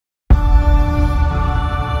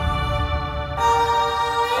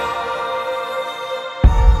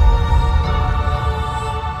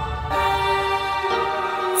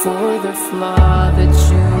the flaw that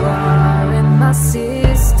you are in my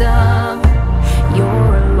system.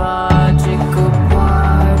 You're a logical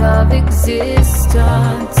part of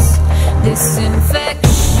existence. This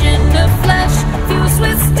infection of flesh fused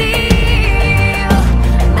with steel.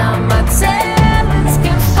 Now my talents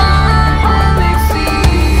can finally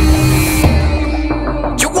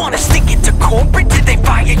feel. You wanna stick it to corporate? Did they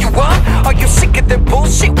fire you up? Are you sick of their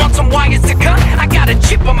bullshit? Want some wires to cut? I got a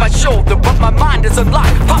chip on my shoulder, but my mind is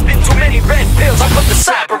unlocked. Popping too many red pills, I put the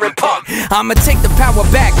cyber in punk. I'ma take the power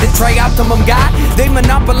back, the tri-optimum guy. They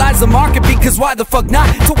monopolize the market because why the fuck not?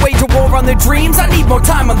 To wage a war on their dreams, I need more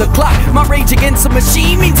time on the clock. My rage against the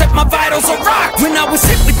machine means that my vitals are rocked. When I was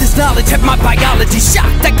hit with this knowledge, had my biology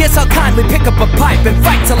shocked. I guess I'll kindly pick up a pipe and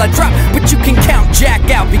fight till I drop. But you can count Jack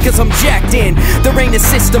out because I'm jacked in. There ain't a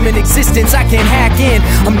system in existence I can't hack in.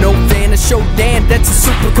 I'm no fan of show Dan, that's a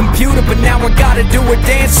supercomputer. But now I gotta do a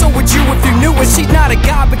dance. So would you if you knew it? She's not a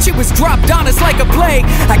god, but she was dropped on us like a plague.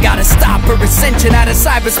 I gotta stop her ascension out of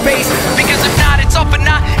cyberspace, because if not, it's all for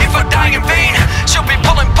naught. If I die in vain, she'll be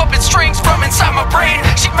pulling puppet strings from inside my brain.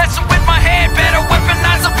 She messing with my head, better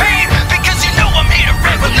weaponize the pain, because you know I'm here to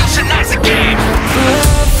revolutionize the game.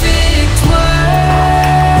 Perfect world,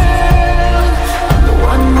 I'm the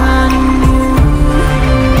one running you.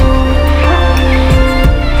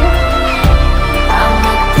 I'm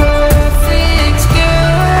a perfect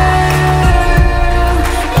girl,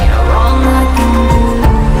 you're all I can do.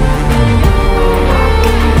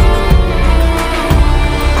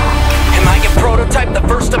 Am I a prototype, the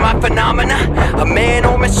first of my phenomena? A man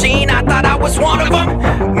or machine? I thought I was one of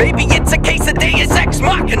them. Maybe it's a case of Deus Ex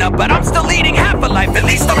Machina, but I'm still leading half a life. At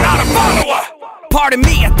least I'm not a follower. Pardon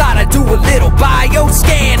me, I thought I'd do a little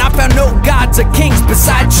bio-scan. I found no gods or kings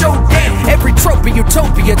besides Shodan. Every trope of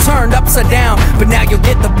utopia turned upside down. But now you'll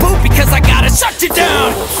get the boot because I gotta shut you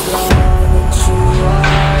down. The flaw that you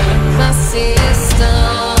are in my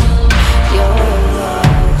system. You're a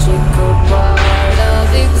logical part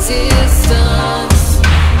of existence.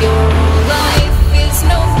 Your life is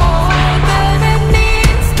no more than an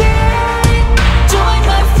instant. Join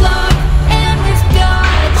my flock, and with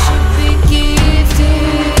God you'll be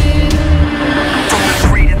gifted. Don't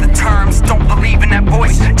agree to the terms, don't believe in that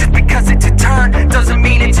voice. Just because it's a turn doesn't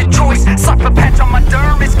mean it's a choice. Slap a patch on my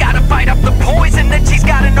derm, it's gotta fight up the poison that she's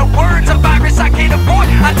got in her words. A virus I can't avoid.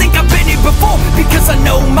 I think I've been here before because I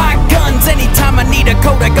know my guns. Anytime I need a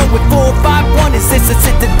code, I go with 451. Is this a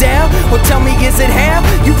citadel? Well, tell me, is it hell?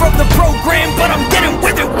 You wrote the program, but I'm